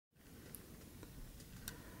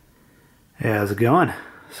Hey, how's it going?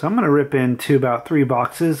 So I'm going to rip into about 3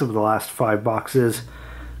 boxes of the last 5 boxes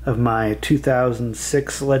of my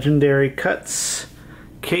 2006 Legendary Cuts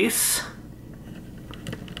case.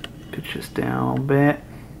 Pitch this down a little bit.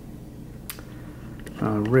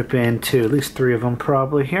 I'll rip into at least 3 of them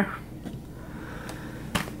probably here.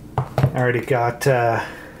 I already got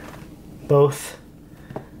both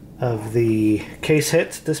of the case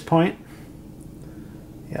hits at this point.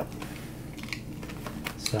 Yep.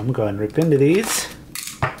 So I'm going to rip into these.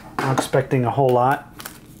 I'm expecting a whole lot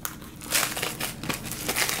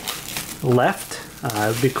left. It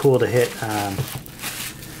would be cool to hit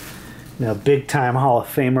big time Hall of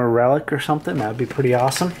Famer relic or something. That would be pretty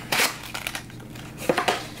awesome.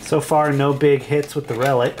 So far, no big hits with the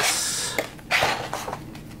relics.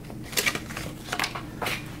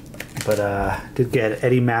 But did get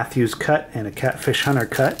Eddie Matthews cut and a Catfish Hunter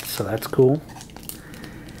cut, so that's cool.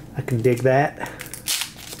 I can dig that.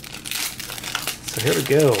 So here we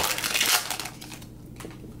go.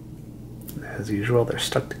 As usual, they're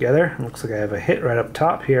stuck together. Looks like I have a hit right up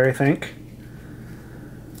top here, I think.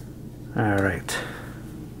 Alright.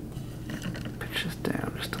 Pitch this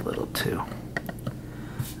down just a little too.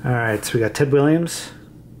 Alright, so we got Ted Williams,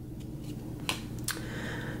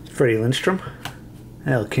 Freddie Lindstrom,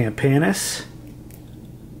 El Campanis,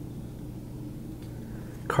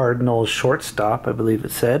 Cardinals shortstop, I believe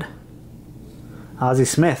it said, Ozzie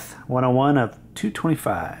Smith, 101 of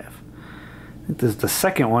 225. I think this is the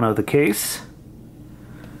second one of the case.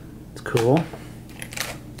 It's cool.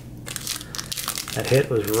 That hit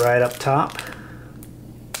was right up top.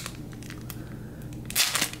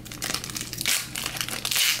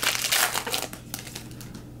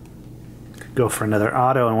 Could go for another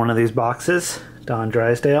auto in one of these boxes. Don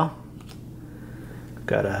Drysdale.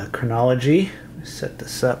 Got a chronology. Let me set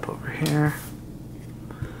this up over here.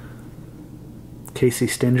 Casey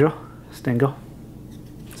Stengel.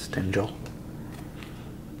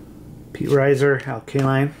 Pete Reiser, Al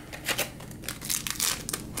Kaline.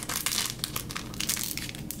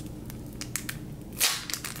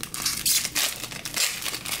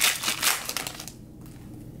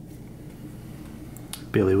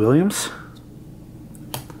 Billy Williams.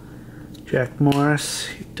 Jack Morris,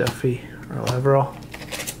 Hugh Duffy, Earl Averill.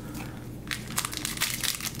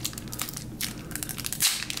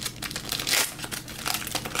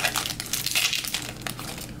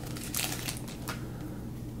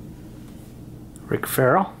 Rick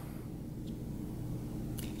Farrell,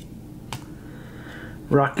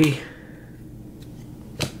 Rocky,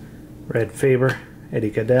 Red Faber,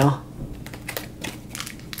 Eddie Gaedel,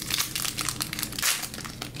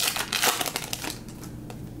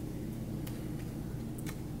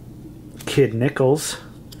 Kid Nichols,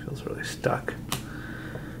 feels really stuck,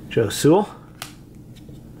 Joe Sewell,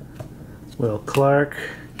 Will Clark,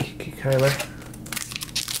 Kiki Kyler,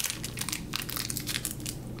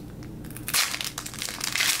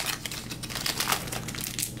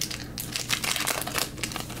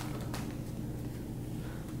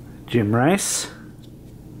 Jim Rice,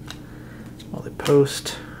 Wally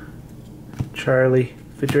Post, Charlie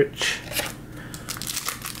Fidrich,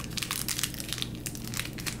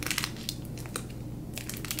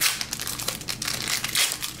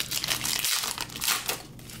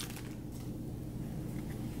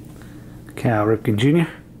 Cal Ripken Jr.,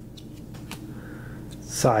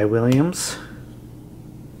 Cy Williams,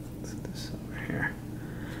 set this over here,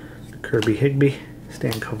 Kirby Higbee,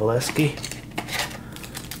 Stan Kovaleski.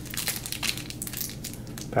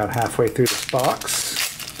 About halfway through this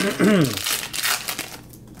box. Looks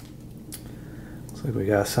like we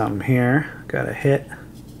got something here. Got a hit.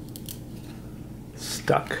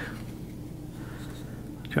 Stuck.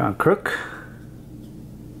 John Crook.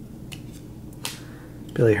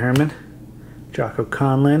 Billy Herman. Jocko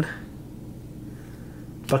Conlin.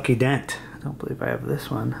 Bucky Dent. I don't believe I have this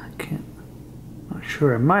one. Not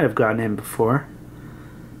sure. I might have gotten in before.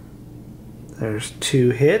 There's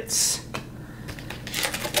 2 hits.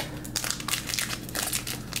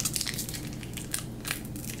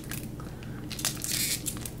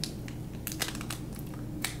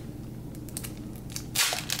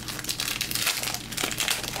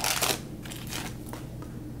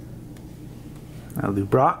 Lou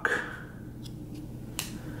Brock,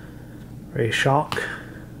 Ray Schalk,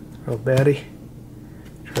 Earl Batty,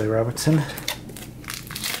 Charlie Robertson,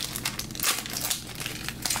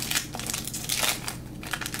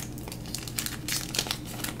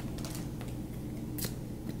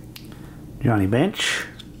 Johnny Bench,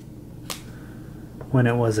 When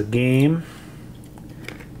It Was a Game,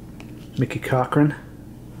 Mickey Cochran,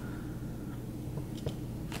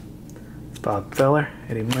 Bob Feller,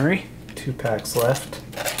 Eddie Murray. 2 packs left.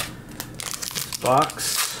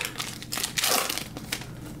 box.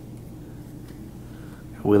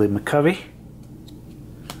 Willie McCovey,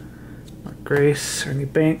 Mark Grace, Ernie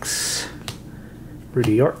Banks,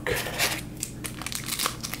 Rudy York,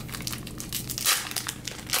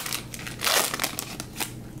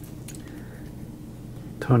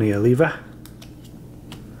 Tony Oliva,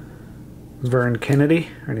 Vern Kennedy,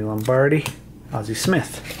 Ernie Lombardi, Ozzie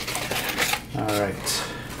Smith. All right,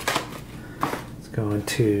 let's go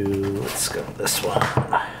with this one.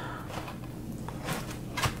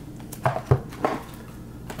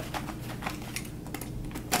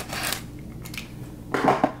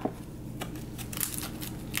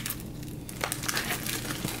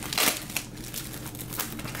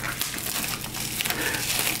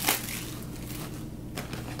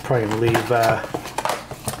 Probably gonna leave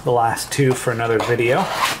the last two for another video.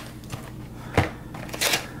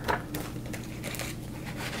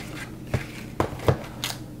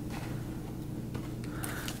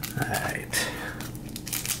 Alright.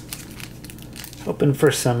 Hoping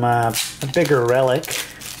for some a bigger relic.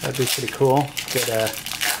 That'd be pretty cool. Get a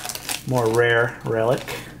more rare relic.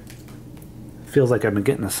 Feels like I've been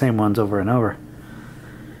getting the same ones over and over.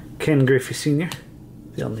 Ken Griffey Sr.,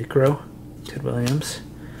 the El Necro, Ted Williams,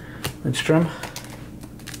 Lindstrom,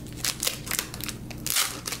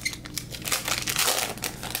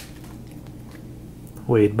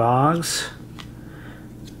 Wade Boggs,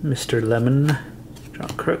 Mr. Lemon, John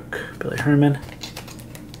Crook, Billy Herman,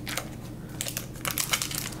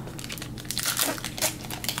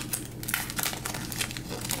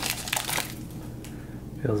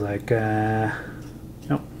 feels like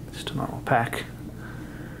nope, just a normal pack.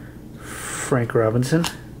 Frank Robinson,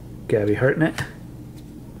 Gabby Hartnett,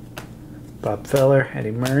 Bob Feller, Eddie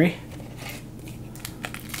Murray,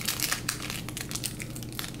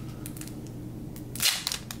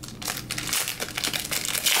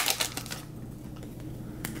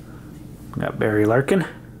 got Barry Larkin,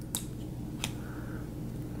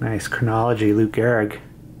 nice chronology, Luke Gehrig,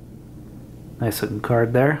 nice looking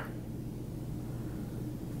card there,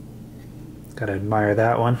 gotta admire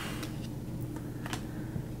that one.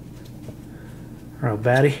 Earl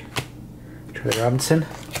Batty, Charlie Robinson,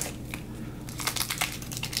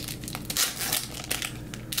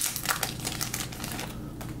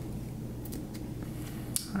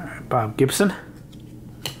 Bob Gibson,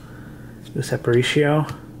 Luis Aparicio,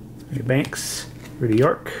 Ernie Banks, Rudy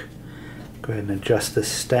York. Go ahead and adjust this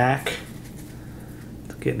stack.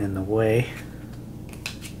 It's getting in the way.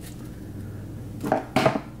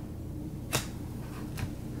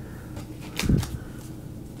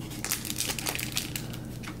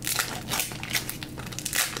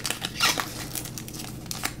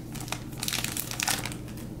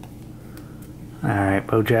 Alright,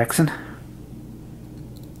 Bo Jackson.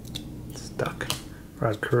 Stuck.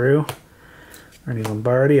 Rod Carew, Ernie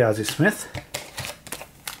Lombardi, Ozzie Smith,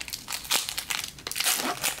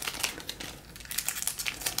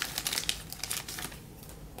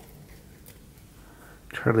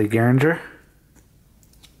 Charlie Gehringer,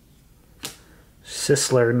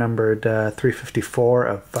 Sisler numbered 354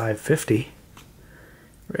 of 550,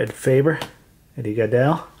 Red Faber, Eddie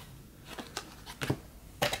Gaedel.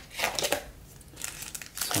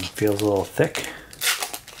 This one feels a little thick.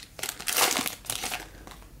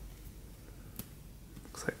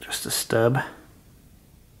 Just a stub.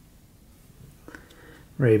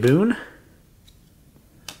 Ray Boone.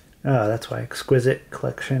 Oh, that's why. Exquisite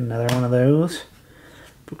Collection, another one of those.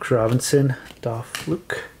 Brooks Robinson, Dolph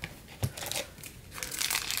Luke.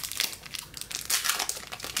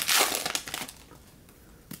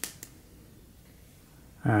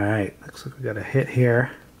 Alright, looks like we got a hit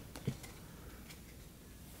here.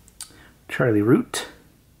 Charlie Root.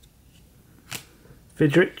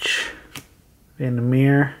 Vidrich. Van der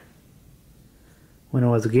Meer. When it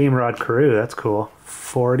was a game, Rod Carew, that's cool.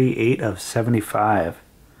 48 of 75.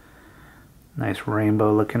 Nice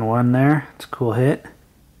rainbow looking one there. It's a cool hit.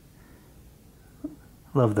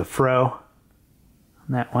 Love the fro on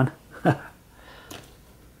that one.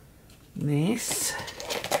 Nice.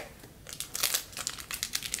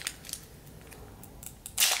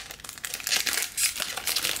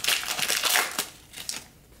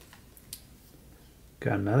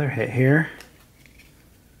 Got another hit here.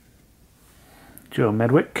 Joe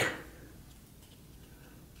Medwick,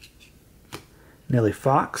 Nellie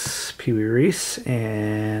Fox, Pee Wee Reese,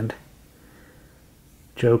 and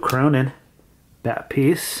Joe Cronin. That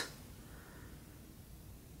piece.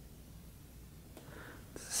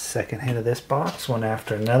 Second hit of this box, one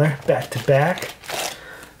after another, back to back.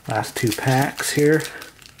 Last two packs here.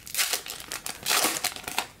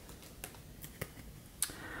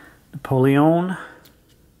 Napoleon,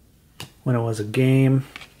 When It Was a Game.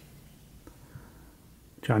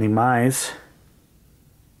 Johnny Mize.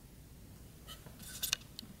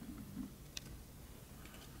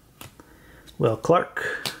 Will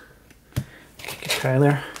Clark.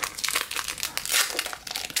 Tyler.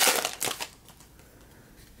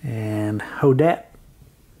 And Hodette.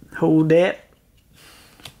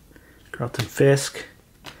 Carlton Fisk.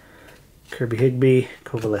 Kirby Higbee.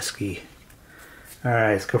 Kovaleski.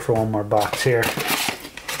 Alright, let's go for one more box here.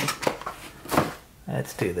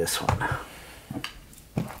 Let's do this one.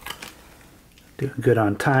 Doing good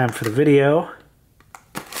on time for the video.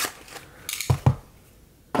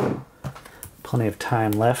 Plenty of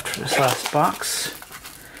time left for this last box.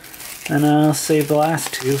 And I'll save the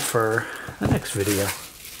last two for the next video.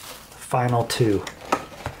 Final two.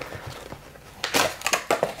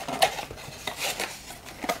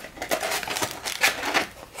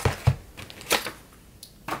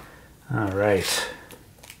 Alright.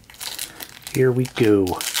 Here we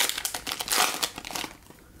go.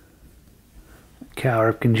 Cal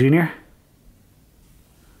Ripken Jr.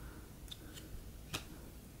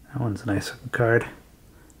 That one's a nice looking card.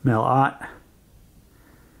 Mel Ott.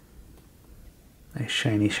 Nice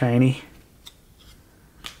shiny.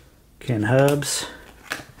 Ken Hubbs.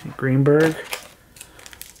 Greenberg.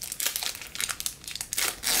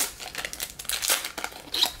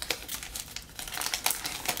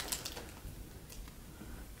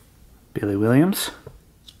 Billy Williams.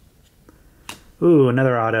 Ooh,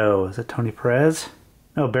 another auto. Is it Tony Perez?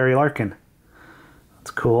 No, Barry Larkin.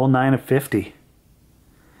 That's cool. 9 of 50.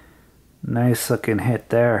 Nice looking hit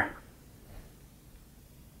there.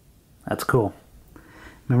 That's cool.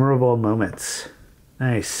 Memorable moments.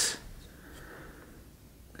 Nice.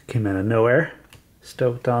 Came out of nowhere.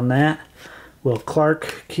 Stoked on that. Will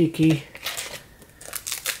Clark, Kiki.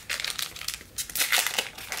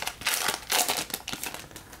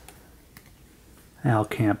 Al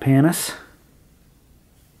Campanis.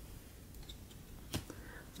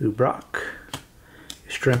 Lou Brock.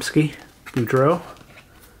 Yastrzemski. Boudreau.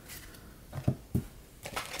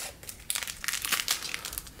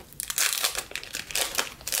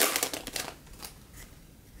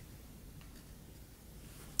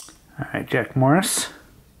 Alright, Jack Morris.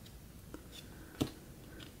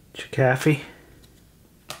 Chikaffy.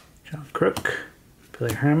 John Crook.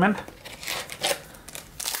 Billy Herman.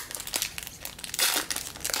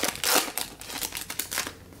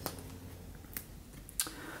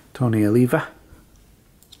 Tony Oliva.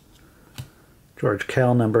 George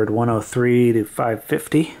Kell, numbered 103 to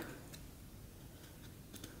 550.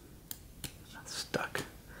 That's stuck.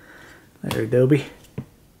 Larry Doby.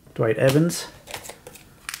 Dwight Evans.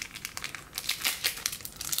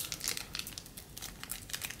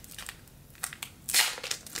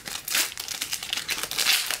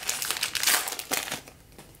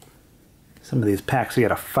 Some of these packs you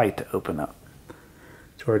gotta fight to open up.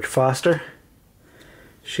 George Foster.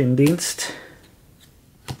 Shindienst,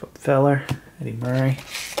 Feller, Eddie Murray.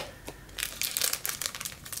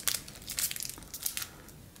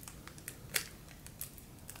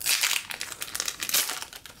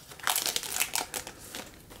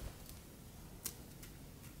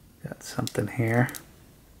 Got something here.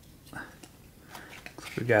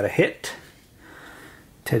 We got a hit.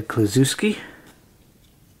 Ted Kluszewski,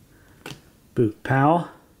 Boog Powell,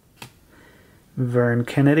 Vern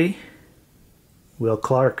Kennedy. Will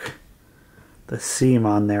Clark, the seam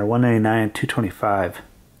on there, 199 and 225.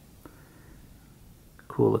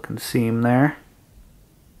 Cool looking seam there.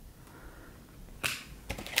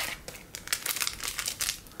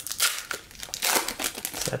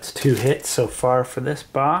 So that's 2 hits so far for this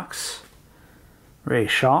box. Ray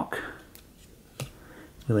Schalk,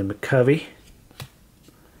 Willie McCovey,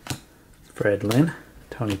 Fred Lynn,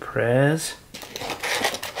 Tony Perez.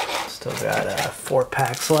 Still got 4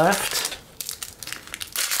 packs left.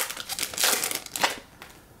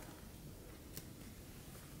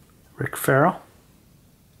 Rick Farrell,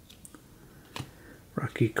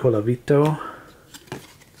 Rocky Colavito,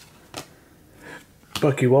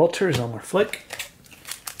 Bucky Walters, Elmer Flick,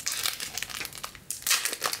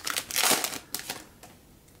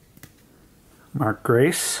 Mark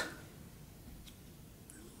Grace.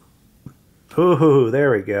 Ooh, there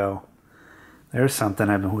we go. There's something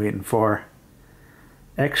I've been waiting for.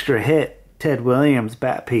 Extra hit, Ted Williams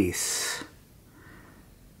bat piece.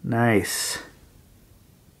 Nice.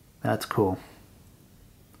 That's cool.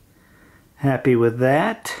 Happy with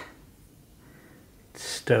that.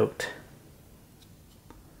 Stoked.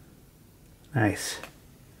 Nice.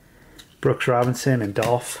 Brooks Robinson and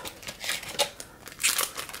Dolph.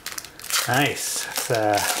 Nice.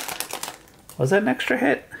 Was that an extra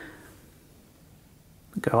hit?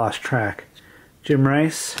 think I lost track. Jim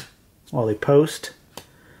Rice, Wally Post,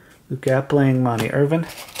 Luke Appling, Monty Irvin.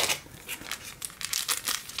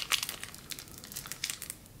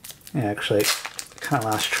 Yeah, actually, kind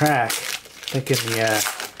of lost track. Thinking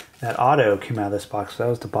that auto came out of this box. That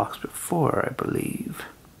was the box before, I believe.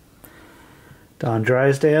 Don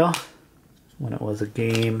Drysdale, when it was a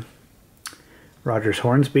game. Rogers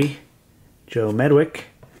Hornsby, Joe Medwick,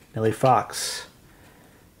 Nellie Fox.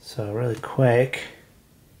 So really quick.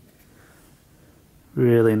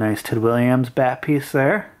 Really nice Ted Williams bat piece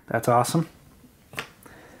there. That's awesome.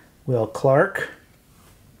 Will Clark.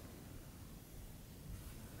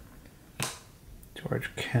 George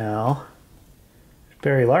Kell.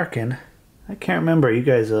 Barry Larkin. I can't remember. You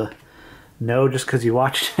guys know just because you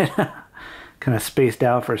watched it. Kind of spaced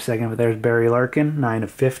out for a second, but there's Barry Larkin, 9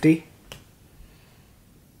 of 50.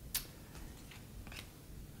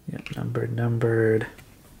 Yep, numbered.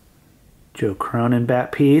 Joe Cronin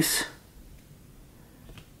bat piece.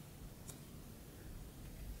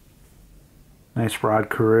 Nice Rod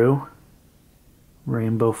Carew.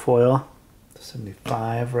 Rainbow foil.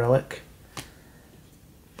 75 relic.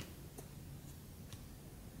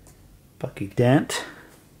 Bucky Dent.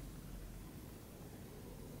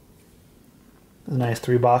 Nice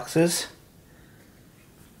 3 boxes.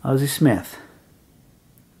 Ozzie Smith.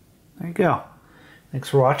 There you go. Thanks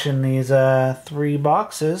for watching these 3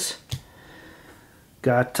 boxes.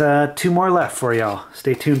 Got 2 more left for y'all.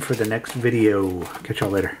 Stay tuned for the next video. Catch y'all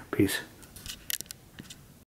later. Peace.